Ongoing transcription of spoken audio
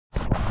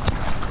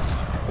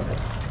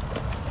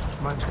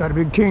Mine's got a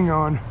big king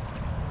on.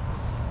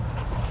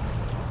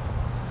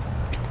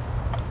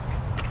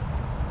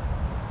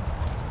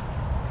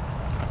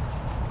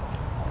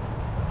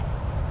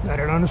 Got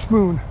it on a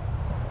spoon.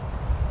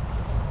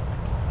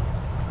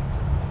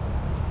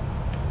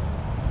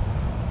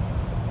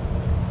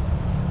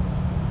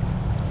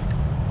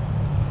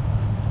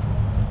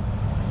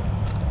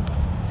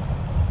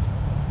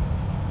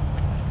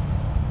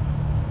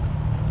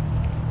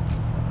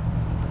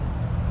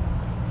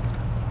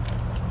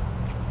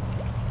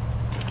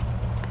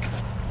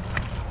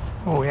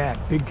 Oh yeah,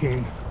 big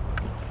king.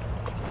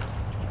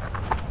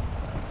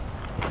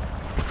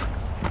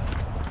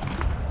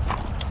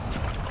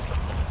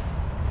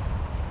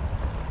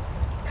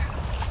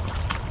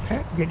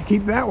 Get to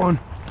keep that one.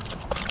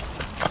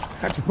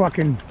 That's a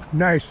fucking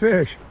nice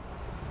fish.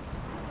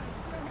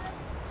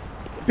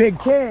 Big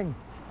king.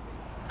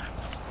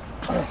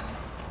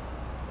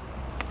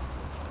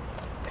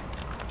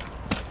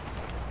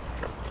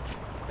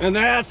 And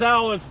that's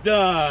how it's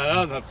done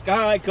on the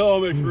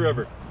Skycomish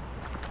River.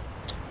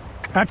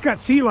 That's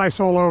got sea lice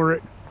all over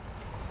it.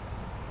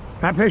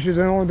 That fish has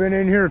only been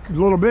in here a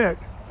little bit.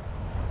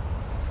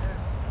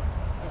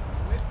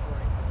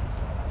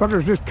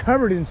 Fucker's just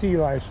covered in sea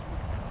lice.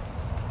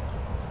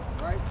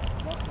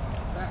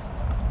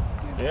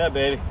 Yeah,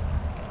 baby.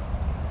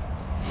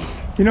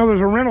 You know,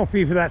 there's a rental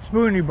fee for that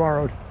spoon you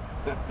borrowed.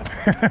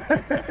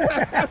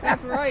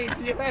 That's right.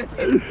 Yes.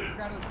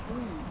 Got a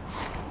spoon.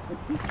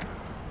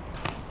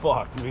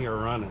 Fuck me or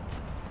running.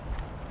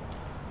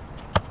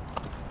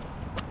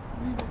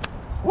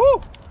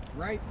 Woo!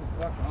 Right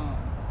the fuck on.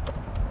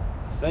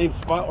 Same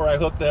spot where I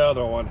hooked the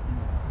other one.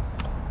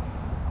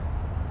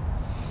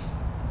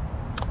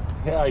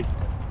 Yeah,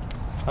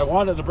 I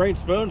wanted to bring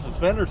spoons and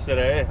spinners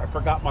today. I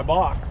forgot my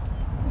box.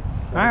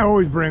 I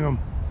always bring them.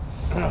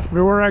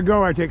 Everywhere I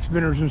go, I take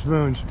spinners and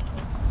spoons.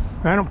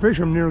 I don't fish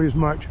them nearly as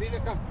much.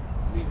 Come.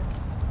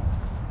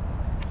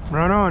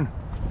 Run on.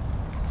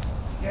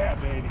 Yeah,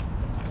 baby.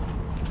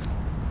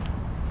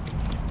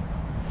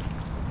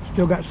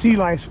 Still got sea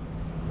lice,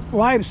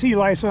 live sea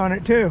lice on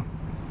it too.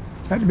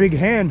 That's a big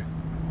hen.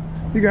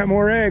 You got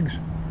more eggs.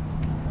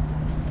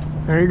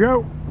 There you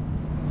go.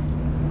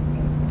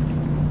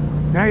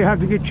 Now you have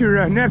to get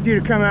your nephew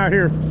to come out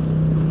here.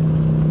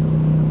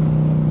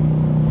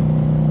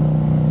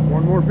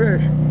 One more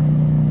fish.